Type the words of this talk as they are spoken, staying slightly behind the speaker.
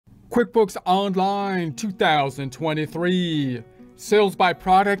QuickBooks Online 2023. Sales by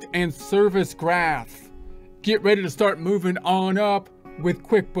product and service graph. Get ready to start moving on up with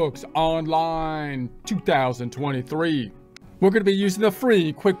QuickBooks Online 2023. We're going to be using the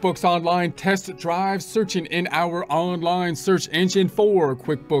free QuickBooks Online test drive, searching in our online search engine for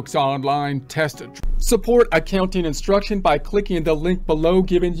QuickBooks Online test drive. Support accounting instruction by clicking the link below,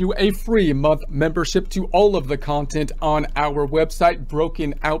 giving you a free month membership to all of the content on our website,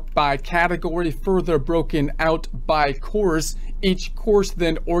 broken out by category, further broken out by course. Each course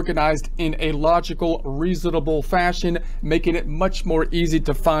then organized in a logical, reasonable fashion, making it much more easy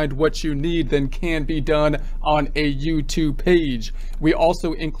to find what you need than can be done on a YouTube page. We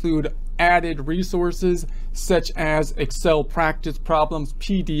also include added resources such as Excel practice problems,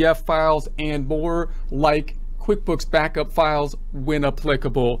 PDF files, and more, like QuickBooks backup files when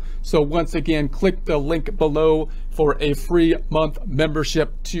applicable. So once again, click the link below for a free month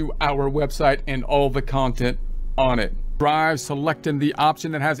membership to our website and all the content on it. Drive, selecting the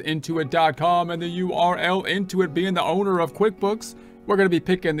option that has intuit.com and the URL Intuit being the owner of QuickBooks. We're going to be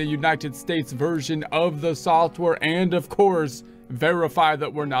picking the United States version of the software and, of course, verify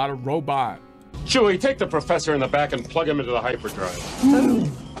that we're not a robot. Chewie, take the professor in the back and plug him into the hyperdrive. Oh,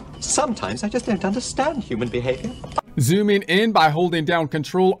 sometimes I just don't understand human behavior. Zooming in by holding down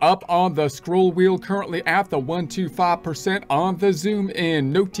Control up on the scroll wheel, currently at the 125% on the zoom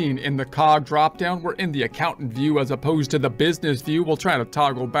in. Noting in the cog drop down, we're in the accountant view as opposed to the business view. We'll try to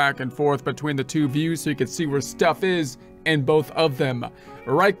toggle back and forth between the two views so you can see where stuff is in both of them.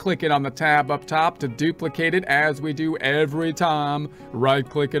 Right clicking on the tab up top to duplicate it, as we do every time. Right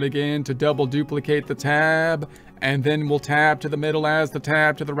click it again to double duplicate the tab, and then we'll tab to the middle as the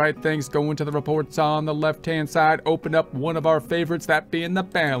tab to the right things go into the reports on the left hand side. Open up one of our favorites, that being the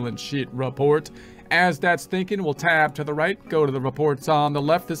balance sheet report. As that's thinking, we'll tab to the right, go to the reports on the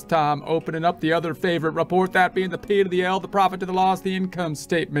left, this time opening up the other favorite report, that being the P to the L, the profit to the loss, the income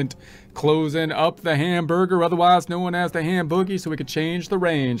statement. Closing up the hamburger, otherwise known as the ham boogie, so we could change the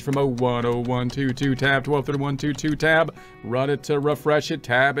range from 010122 tab 123122 tab. Run it to refresh it,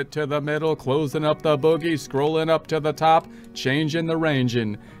 tab it to the middle, closing up the boogie, scrolling up to the top, changing the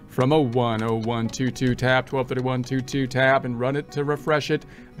ranging from 010122 tab 123122 tab, and run it to refresh it.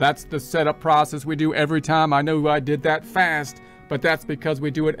 That's the setup process we do every time. I know I did that fast, but that's because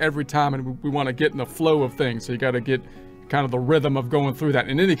we do it every time and we want to get in the flow of things. So you got to get kind of the rhythm of going through that.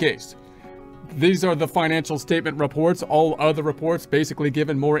 In any case, these are the financial statement reports. All other reports basically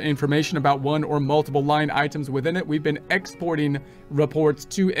given more information about one or multiple line items within it. We've been exporting reports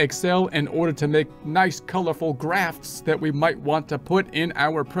to Excel in order to make nice colorful graphs that we might want to put in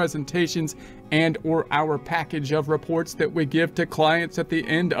our presentations and or our package of reports that we give to clients at the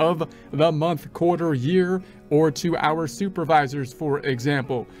end of the month, quarter, year, or to our supervisors, for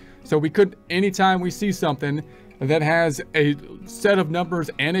example. So we could, anytime we see something that has a set of numbers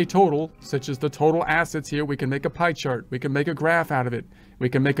and a total, such as the total assets here, we can make a pie chart. We can make a graph out of it. We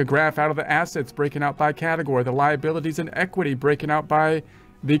can make a graph out of the assets breaking out by category, the liabilities and equity breaking out by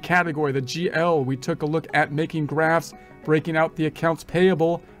the category, the GL. We took a look at making graphs breaking out the accounts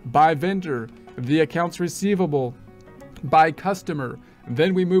payable by vendor, the accounts receivable by customer.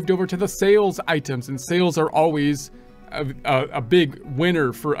 Then we moved over to the sales items, and sales are always a big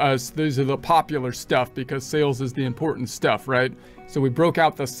winner for us. These are the popular stuff because sales is the important stuff, right? So we broke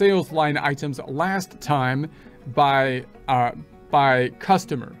out the sales line items last time by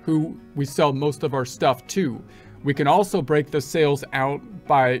customer, who we sell most of our stuff to. We can also break the sales out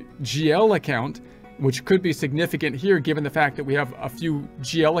by GL account, which could be significant here given the fact that we have a few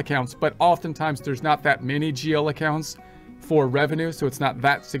GL accounts, but oftentimes there's not that many GL accounts for revenue, so it's not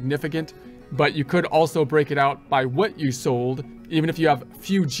that significant. But you could also break it out by what you sold. Even if you have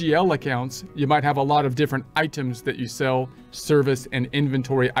few GL accounts, you might have a lot of different items that you sell, service and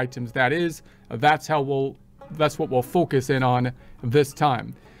inventory items. That's what we'll focus in on this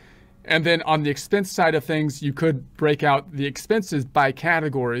time. And then on the expense side of things, you could break out the expenses by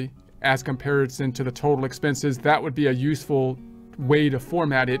category as comparison to the total expenses. That would be a useful way to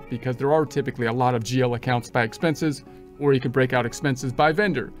format it because there are typically a lot of GL accounts by expenses, or you could break out expenses by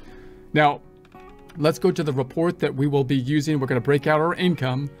vendor. Now, let's go to the report that we will be using. We're going to break out our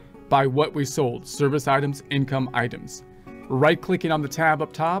income by what we sold, service items, income items. Right-clicking on the tab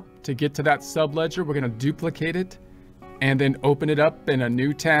up top to get to that subledger, we're going to duplicate it and then open it up in a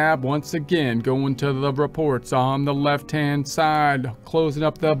new tab. Once again, going to the reports on the left-hand side, closing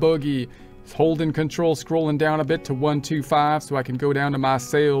up the boogie, holding Control, scrolling down a bit to 125 so I can go down to my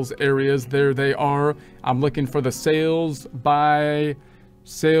sales areas. There they are. I'm looking for the sales by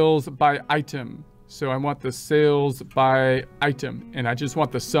item. So I want the sales by item, and I just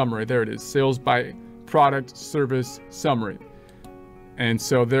want the summary. There it is, sales by product, service, summary. And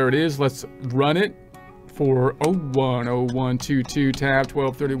so there it is. Let's run it for 010122 tab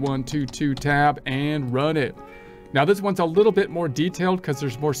 123122 tab and run it. Now this one's a little bit more detailed because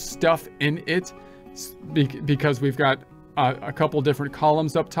there's more stuff in it because we've got a couple different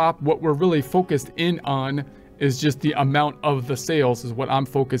columns up top. What we're really focused in on is just the amount of the sales is what I'm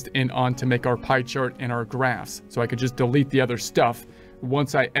focused in on to make our pie chart and our graphs. So I could just delete the other stuff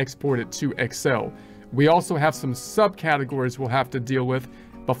once I export it to Excel. We also have some subcategories we'll have to deal with.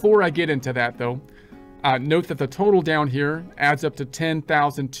 Before I get into that though, note that the total down here adds up to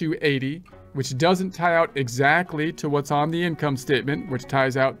 10,280, which doesn't tie out exactly to what's on the income statement, which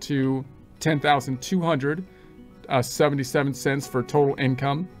ties out to 10,277 cents for total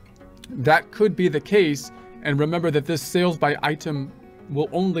income. That could be the case. And remember that this sales by item will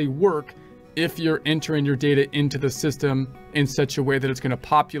only work if you're entering your data into the system in such a way that it's going to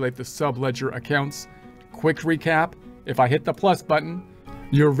populate the subledger accounts. Quick recap, if I hit the plus button,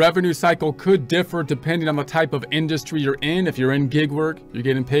 your revenue cycle could differ depending on the type of industry you're in. If you're in gig work, you're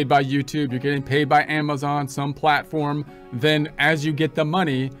getting paid by YouTube, you're getting paid by Amazon, some platform, then as you get the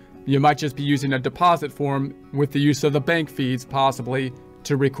money, you might just be using a deposit form with the use of the bank feeds possibly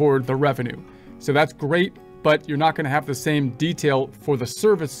to record the revenue. So that's great, but you're not going to have the same detail for the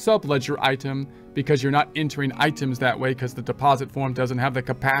service subledger item because you're not entering items that way because the deposit form doesn't have the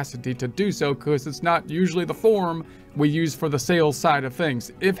capacity to do so because it's not usually the form we use for the sales side of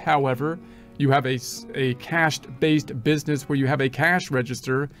things. If, however, you have a cash-based business where you have a cash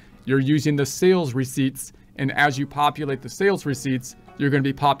register, you're using the sales receipts, and as you populate the sales receipts, you're going to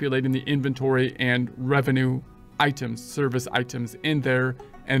be populating the inventory and revenue items, service items in there,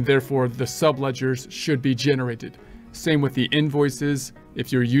 and therefore the subledgers should be generated. Same with the invoices.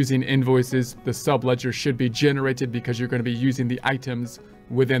 If you're using invoices, the subledger should be generated because you're going to be using the items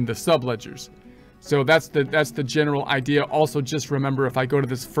within the subledgers. So that's the general idea. Also, just remember, if I go to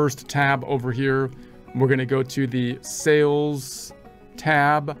this first tab over here, we're going to go to the sales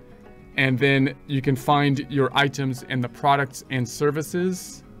tab, and then you can find your items in the products and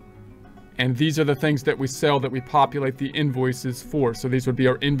services. And these are the things that we sell that we populate the invoices for. So these would be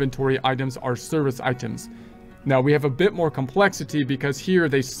our inventory items, our service items. Now we have a bit more complexity because here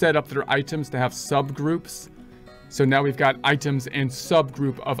they set up their items to have subgroups. So now we've got items and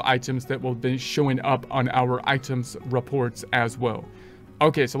subgroup of items that will be showing up on our items reports as well.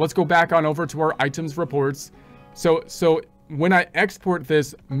 Okay, so let's go back on over to our items reports. So when I export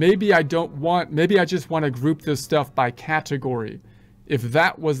this, maybe I just want to group this stuff by category. If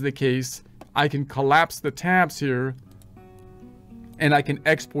that was the case, I can collapse the tabs here and I can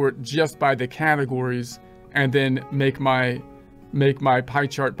export just by the categories and then make my pie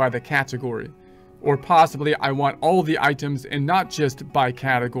chart by the category. Or possibly I want all the items and not just by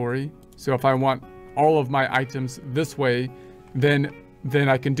category. So if I want all of my items this way, then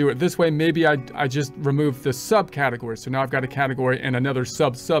I can do it this way. Maybe I just remove the subcategory. So now I've got a category and another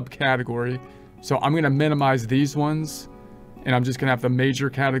subcategory. So I'm going to minimize these ones. And I'm just going to have the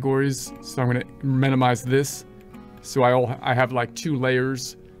major categories. So I'm going to minimize this. So I have like two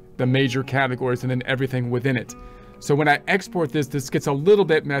layers, the major categories, and then everything within it. So when I export this gets a little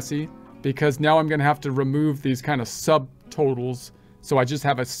bit messy because now I'm going to have to remove these kind of subtotals. So I just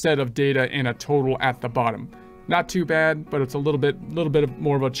have a set of data and a total at the bottom. Not too bad, but it's a little bit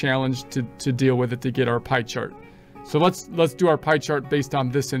more of a challenge to deal with it to get our pie chart. So let's do our pie chart based on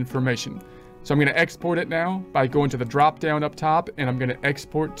this information. So I'm going to export it now by going to the drop down up top, and I'm going to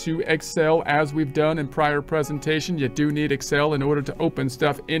export to Excel as we've done in prior presentation. You do need Excel in order to open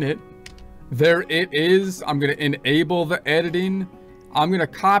stuff in it. There it is. I'm going to enable the editing. I'm going to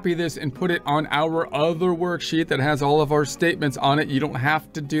copy this and put it on our other worksheet that has all of our statements on it. You don't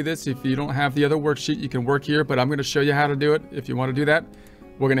have to do this. If you don't have the other worksheet, you can work here, but I'm going to show you how to do it if you want to do that.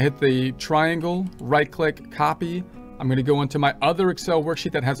 We're going to hit the triangle, right click, copy. I'm going to go into my other Excel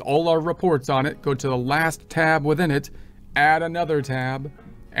worksheet that has all our reports on it, go to the last tab within it, add another tab,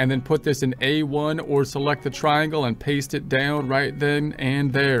 and then put this in A1 or select the triangle and paste it down right then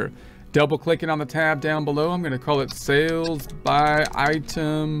and there. Double clicking on the tab down below, I'm going to call it sales by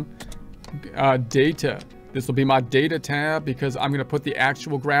item data. This will be my data tab because I'm going to put the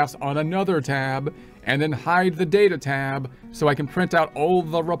actual graphs on another tab and then hide the data tab so I can print out all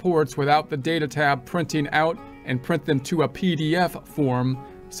the reports without the data tab printing out and print them to a PDF form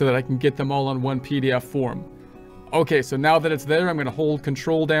so that I can get them all on one PDF form. Okay, so now that it's there, I'm going to hold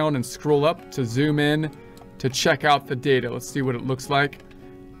Control down and scroll up to zoom in to check out the data. Let's see what it looks like.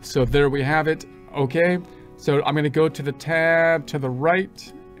 So there we have it. Okay, so I'm going to go to the tab to the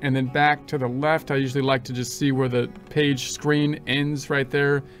right and then back to the left. I usually like to just see where the page screen ends right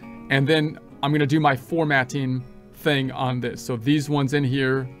there. And then I'm gonna do my formatting thing on this. So these ones in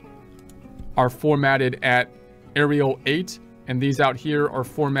here are formatted at Arial 8, and these out here are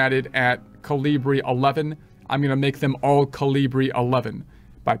formatted at Calibri 11. I'm gonna make them all Calibri 11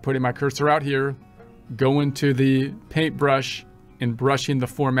 by putting my cursor out here, going to the paintbrush, and brushing the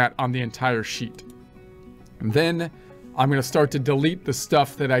format on the entire sheet. And then I'm gonna start to delete the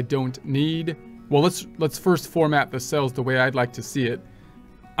stuff that I don't need. Well, let's first format the cells the way I'd like to see it.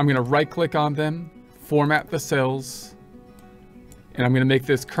 I'm gonna right click on them, format the cells, and I'm gonna make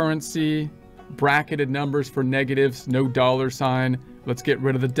this currency, bracketed numbers for negatives, no $sign. Let's get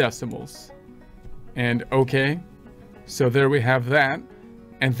rid of the decimals. And okay, so there we have that.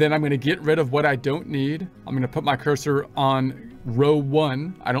 And then I'm gonna get rid of what I don't need. I'm gonna put my cursor on row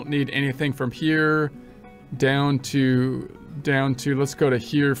 1. I don't need anything from here down to, let's go to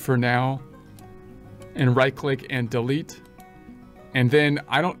here for now, and right click and delete. And then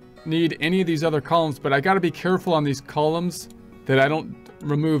I don't need any of these other columns, but I gotta be careful on these columns that I don't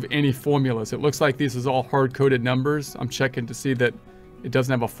remove any formulas. It looks like this is all hard-coded numbers. I'm checking to see that it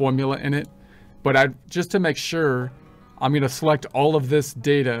doesn't have a formula in it. But just to make sure, I'm gonna select all of this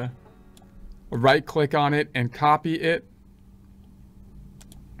data, right click on it and copy it.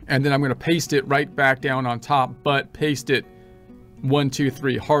 And then I'm gonna paste it right back down on top, but paste it 1, 2,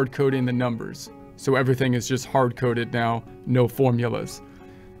 3, hard coding the numbers. So everything is just hard coded now, no formulas.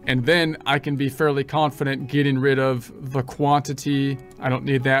 And then I can be fairly confident getting rid of the quantity. I don't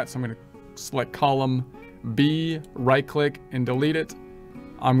need that, so I'm gonna select column B, right click and delete it.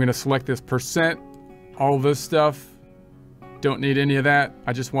 I'm gonna select this percent, all this stuff. Don't need any of that.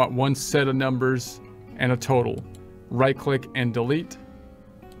 I just want one set of numbers and a total. Right click and delete.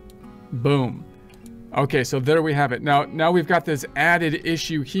 Boom. Okay, so there we have it. Now we've got this added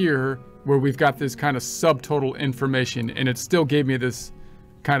issue here where we've got this kind of subtotal information, and it still gave me this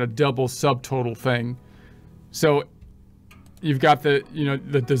kind of double subtotal thing. So you've got the,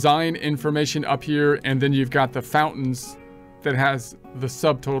 the design information up here, and then you've got the fountains that has the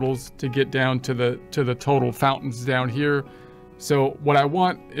subtotals to get down to the total fountains down here. So what I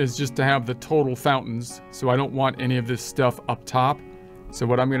want is just to have the total fountains. So I don't want any of this stuff up top. So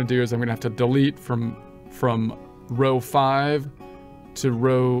what I'm going to do is I'm going to have to delete from row 5 to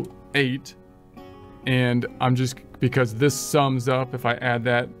row 8. And I'm just, because this sums up, if I add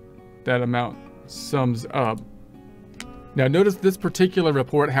that amount sums up. Now notice this particular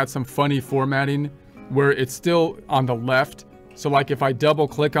report had some funny formatting where it's still on the left. So like if I double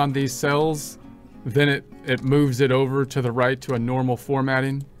click on these cells, then it moves it over to the right to a normal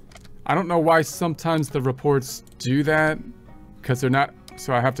formatting. I don't know why sometimes the reports do that, because they're not,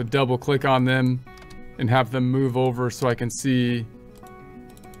 so I have to double click on them and have them move over so I can see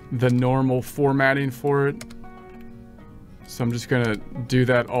the normal formatting for it. So I'm just gonna do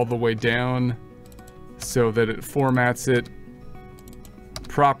that all the way down so that it formats it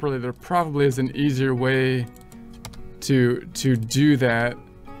properly. There probably is an easier way to do that,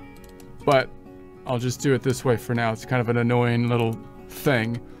 but I'll just do it this way for now. It's kind of an annoying little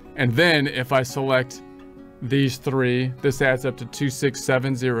thing. And then if I select these 3, this adds up to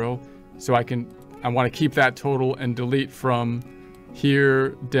 2670. So I want to keep that total and delete from here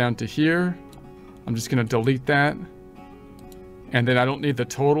down to here. I'm just going to delete that. And then I don't need the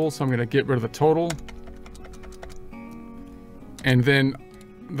total, so I'm going to get rid of the total. And then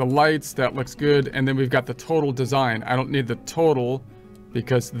the lights, that looks good. And then we've got the total design. I don't need the total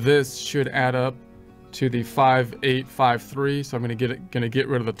because this should add up to the 5853. So I'm going to get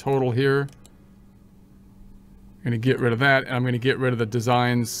rid of the total here. I'm going to get rid of that, and I'm going to get rid of the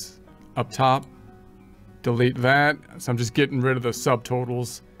designs up top. Delete that. So I'm just getting rid of the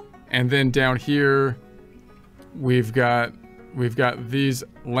subtotals. And then down here, we've got these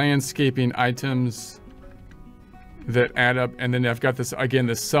landscaping items that add up, and then I've got this, again,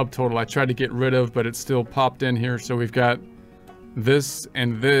 this subtotal I tried to get rid of, but it still popped in here. So we've got this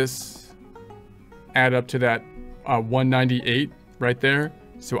and this add up to that 198 right there.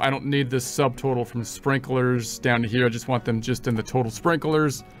 So I don't need this subtotal from sprinklers down to here. I just want them just in the total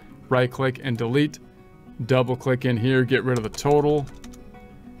sprinklers. Right click and delete. Double click in here, get rid of the total.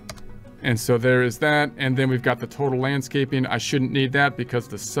 And so there is that. And then we've got the total landscaping. I shouldn't need that because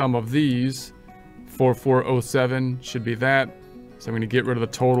the sum of these 4407 should be that. So I'm going to get rid of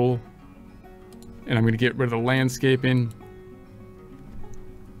the total, and I'm going to get rid of the landscaping.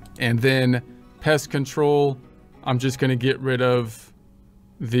 And then pest control, I'm just going to get rid of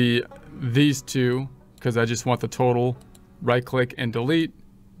these 2 because I just want the total. Right click and delete.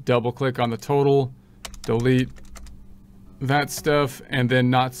 Double click on the total, delete, that stuff and then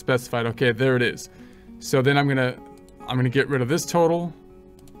not specified. Okay, there it is. So then I'm gonna get rid of this total,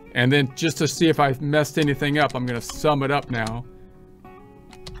 and then just to see if I've messed anything up, I'm gonna sum it up now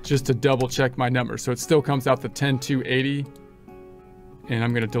just to double check my number. So it still comes out to 10,280, and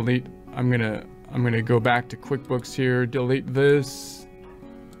I'm gonna delete. I'm gonna go back to QuickBooks here, delete this,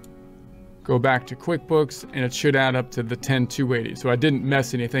 go back to QuickBooks, and it should add up to the 10,280. So I didn't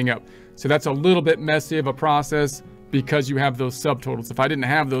mess anything up. So that's a little bit messy of a process because you have those subtotals. If I didn't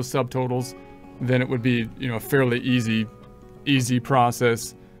have those subtotals, then it would be, you know, a fairly easy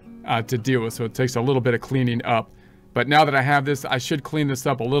process to deal with. So it takes a little bit of cleaning up. But now that I have this, I should clean this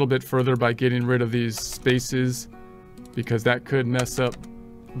up a little bit further by getting rid of these spaces, because that could mess up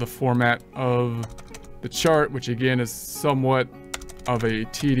the format of the chart, which again is somewhat of a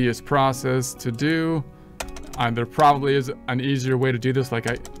tedious process to do. There probably is an easier way to do this. Like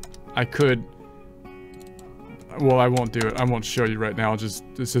I could, well, I won't do it. I won't show you right now. This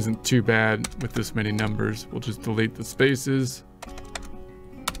isn't too bad with this many numbers. We'll just delete the spaces.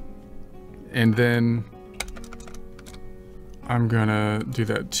 And then I'm gonna do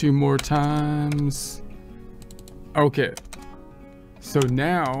that 2 more times. Okay. So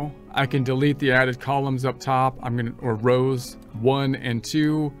now I can delete the added columns up top. Or rows 1 and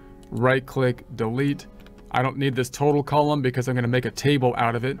 2, right click, delete. I don't need this total column because I'm gonna make a table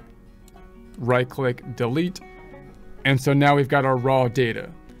out of it. Right click, delete. And so now we've got our raw data.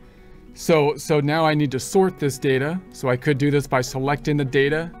 So now I need to sort this data. So I could do this by selecting the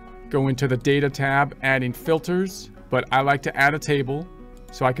data, go into the data tab, adding filters, but I like to add a table.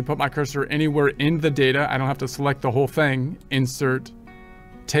 So I can put my cursor anywhere in the data. I don't have to select the whole thing. Insert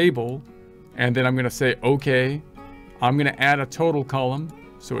table, and then I'm gonna say okay. I'm gonna add a total column,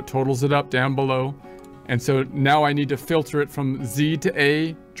 so it totals it up down below. And so now I need to filter it from Z to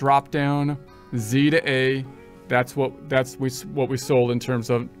A, drop down, Z to A. That's what we sold in terms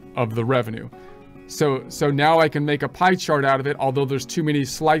of the revenue. So now I can make a pie chart out of it, although there's too many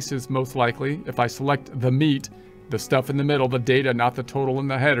slices most likely. If I select the meat, the stuff in the middle, the data, not the total in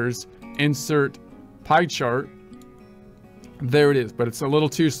the headers, insert pie chart. There it is, but it's a little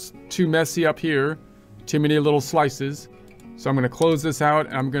too messy up here, too many little slices. So I'm gonna close this out,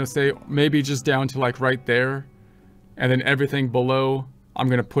 and I'm gonna say maybe just down to like right there, and then everything below I'm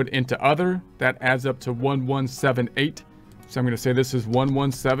gonna put into other. That adds up to 1178. So I'm gonna say this is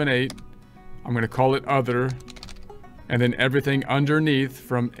 1178. I'm gonna call it other, and then everything underneath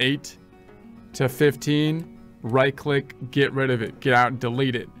from 8 to 15, right click, get rid of it, get out and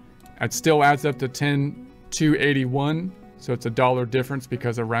delete it. It still adds up to 10,281. So it's $1 difference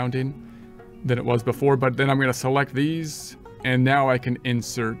because of rounding than it was before. But then I'm going to select these, and now I can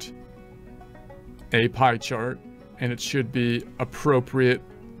insert a pie chart, and it should be appropriate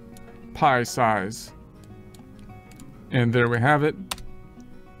pie size. And there we have it.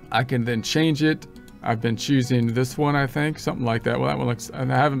 I can then change it. I've been choosing this one, I think, something like that. Well, that one looks, I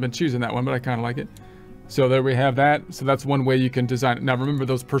haven't been choosing that one, but I kind of like it. So there we have that. So that's one way you can design it. Now remember,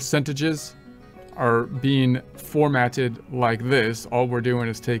 those percentages are being formatted like this. All we're doing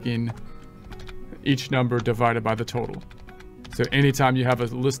is taking each number divided by the total. So anytime you have a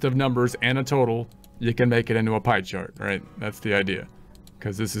list of numbers and a total, you can make it into a pie chart, right? That's the idea.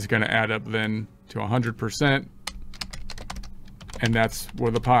 Because this is going to add up then to 100%. And that's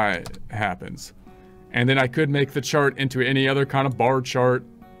where the pie happens. And then I could make the chart into any other kind of bar chart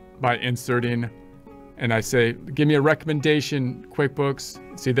by inserting, and I say, give me a recommendation,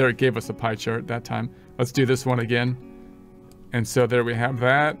 QuickBooks. See, there it gave us a pie chart that time. Let's do this one again. And so there we have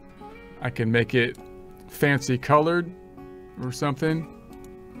that. I can make it fancy colored or something.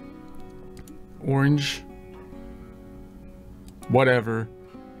 Orange. Whatever.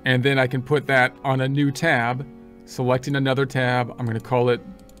 And then I can put that on a new tab. Selecting another tab. I'm going to call it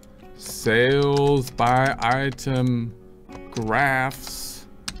Sales by Item Graphs.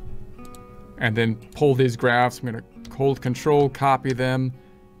 And then pull these graphs. I'm going to hold Control, copy them,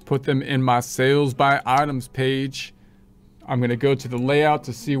 put them in my Sales by Items page. I'm going to go to the layout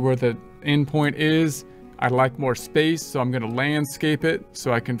to see where the endpoint is. I'd like more space, so I'm going to landscape it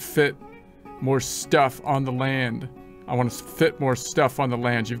so I can fit more stuff on the land. I want to fit more stuff on the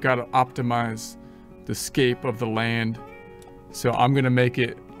land. You've got to optimize the scape of the land. So I'm going to make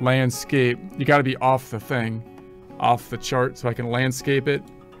it landscape. You got to be off the thing, off the chart, so I can landscape it.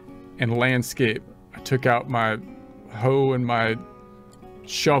 And landscape, I took out my hoe and my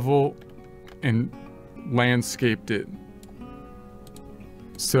shovel and landscaped it.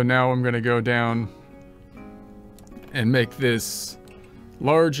 So now I'm going to go down and make this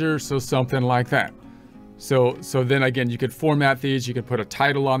larger, so something like that. So then again, you could format these, you could put a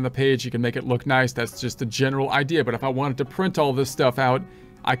title on the page, you can make it look nice. That's just a general idea. But if I wanted to print all this stuff out,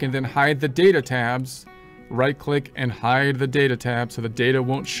 I can then hide the data tabs, right click and hide the data tab so the data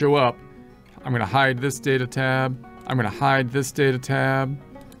won't show up. I'm gonna hide this data tab. I'm gonna hide this data tab.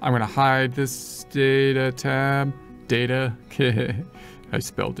 I'm gonna hide this data tab. Data, I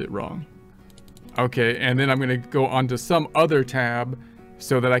spelled it wrong. Okay, and then I'm gonna go onto some other tab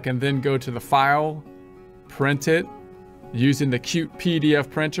so that I can then go to the file, print it, using the cute PDF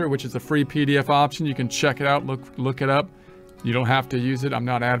printer, which is a free PDF option. You can check it out, look it up. You don't have to use it. I'm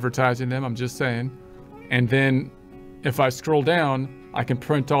not advertising them, I'm just saying. And then if I scroll down, I can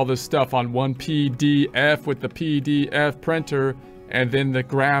print all this stuff on one PDF with the PDF printer, and then the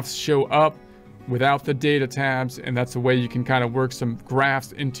graphs show up without the data tabs, and that's a way you can kind of work some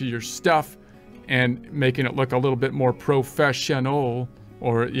graphs into your stuff and making it look a little bit more professional,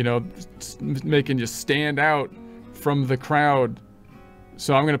 or, you know, making you stand out from the crowd.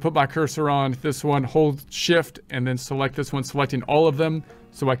 So I'm going to put my cursor on this one, hold shift, and then select this one, selecting all of them,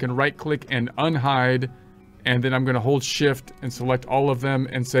 so I can right click and unhide, and then I'm going to hold shift and select all of them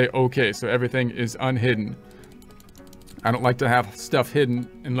and say okay, so everything is unhidden. I don't like to have stuff hidden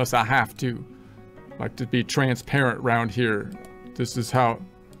unless I have to. I like to be transparent around here. This is how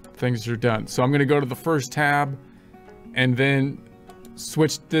things are done. So I'm going to go to the first tab and then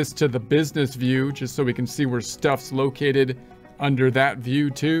switch this to the business view just so we can see where stuff's located under that view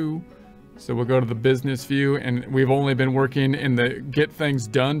too. So we'll go to the business view, and we've only been working in the Get Things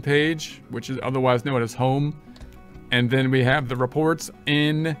Done page, which is otherwise known as Home. And then we have the reports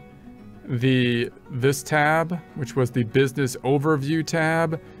in this tab, which was the Business Overview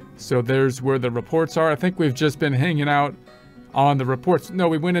tab. So there's where the reports are. I think we've just been hanging out on the reports. No,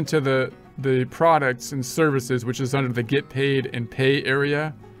 we went into the products and services, which is under the Get Paid and Pay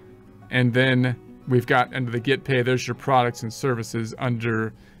area. And then we've got under the Get Pay, there's your products and services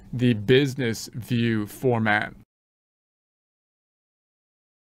under the business view format.